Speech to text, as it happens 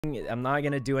I'm not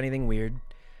gonna do anything weird.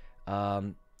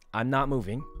 I'm not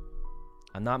moving.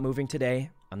 I'm not moving today.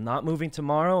 I'm not moving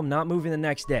tomorrow. I'm not moving the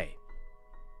next day.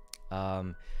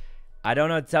 I don't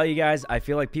know what to tell you guys. I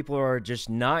feel like people are just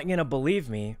not gonna believe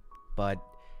me, but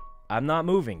I'm not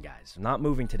moving, guys. I'm not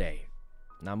moving today.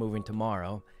 I'm not moving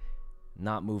tomorrow.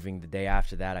 Not moving the day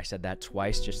after that. I said that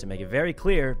twice just to make it very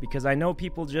clear, because I know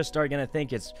people just are gonna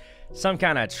think it's some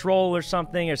kind of troll or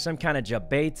something, or some kind of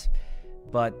debate.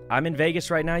 But I'm in Vegas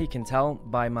right now. You can tell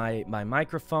by my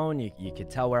microphone. You can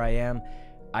tell where I am.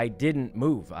 I didn't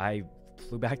move. I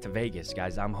flew back to Vegas,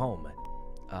 guys. I'm home.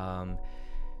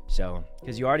 So,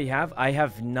 because you already have, I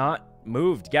have not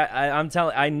moved.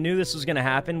 I knew this was going to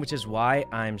happen, which is why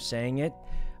I'm saying it.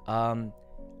 I'm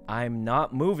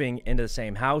not moving into the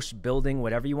same house, building,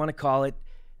 whatever you want to call it,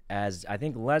 as I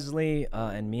think Leslie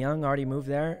and Myung already moved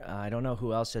there. I don't know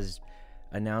who else has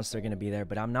announced they're going to be there,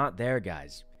 but I'm not there,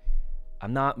 guys.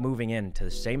 I'm not moving into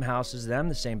the same house as them,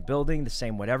 the same building, the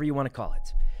same whatever you want to call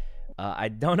it. I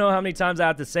don't know how many times I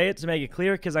have to say it to make it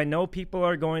clear, because I know people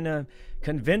are going to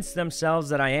convince themselves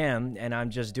that I am, and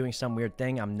I'm just doing some weird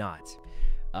thing. I'm not.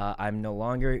 I'm no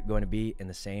longer going to be in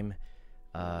the same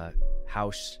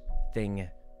house thing,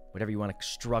 whatever you want to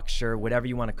structure, whatever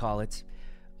you want to call it,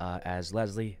 as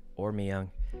Leslie or Myung.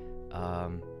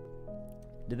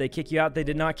 Did they kick you out? They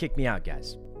did not kick me out,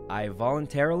 guys. I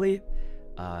voluntarily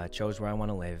chose where I want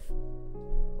to live.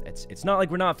 It's not like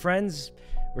we're not friends.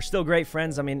 We're still great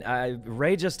friends. I mean,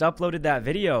 Ray just uploaded that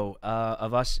video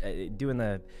of us doing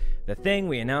the thing.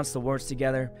 We announced the awards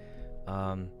together.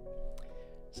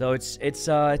 So it's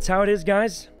how it is,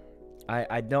 guys.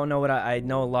 I don't know what I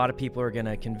know. A lot of people are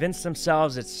gonna convince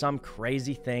themselves it's some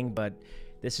crazy thing, but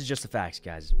this is just the facts,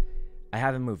 guys. I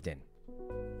haven't moved in,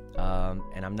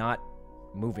 and I'm not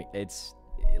moving. It's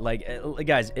like,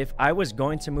 guys, if I was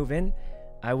going to move in,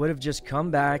 I would have just come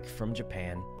back from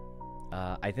Japan.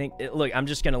 I think, look, I'm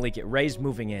just going to leak it. Ray's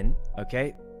moving in,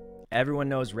 okay? Everyone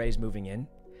knows Ray's moving in.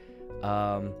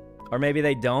 Or maybe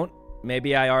they don't.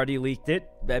 Maybe I already leaked it.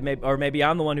 Or maybe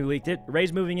I'm the one who leaked it.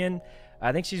 Ray's moving in.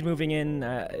 I think she's moving in,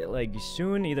 like,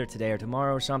 soon, either today or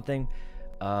tomorrow or something.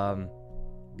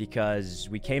 Because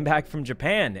we came back from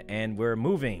Japan, and we're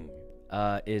moving,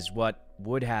 is what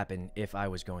would happen if I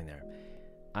was going there.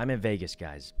 I'm in Vegas,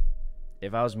 guys.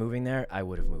 If I was moving there, I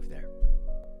would have moved there.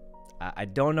 I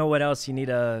don't know what else you need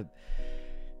to...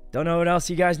 Don't know what else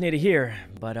you guys need to hear.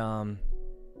 But,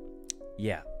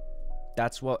 yeah.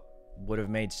 That's what would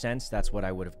have made sense. That's what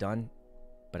I would have done.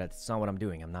 But that's not what I'm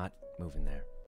doing. I'm not moving there.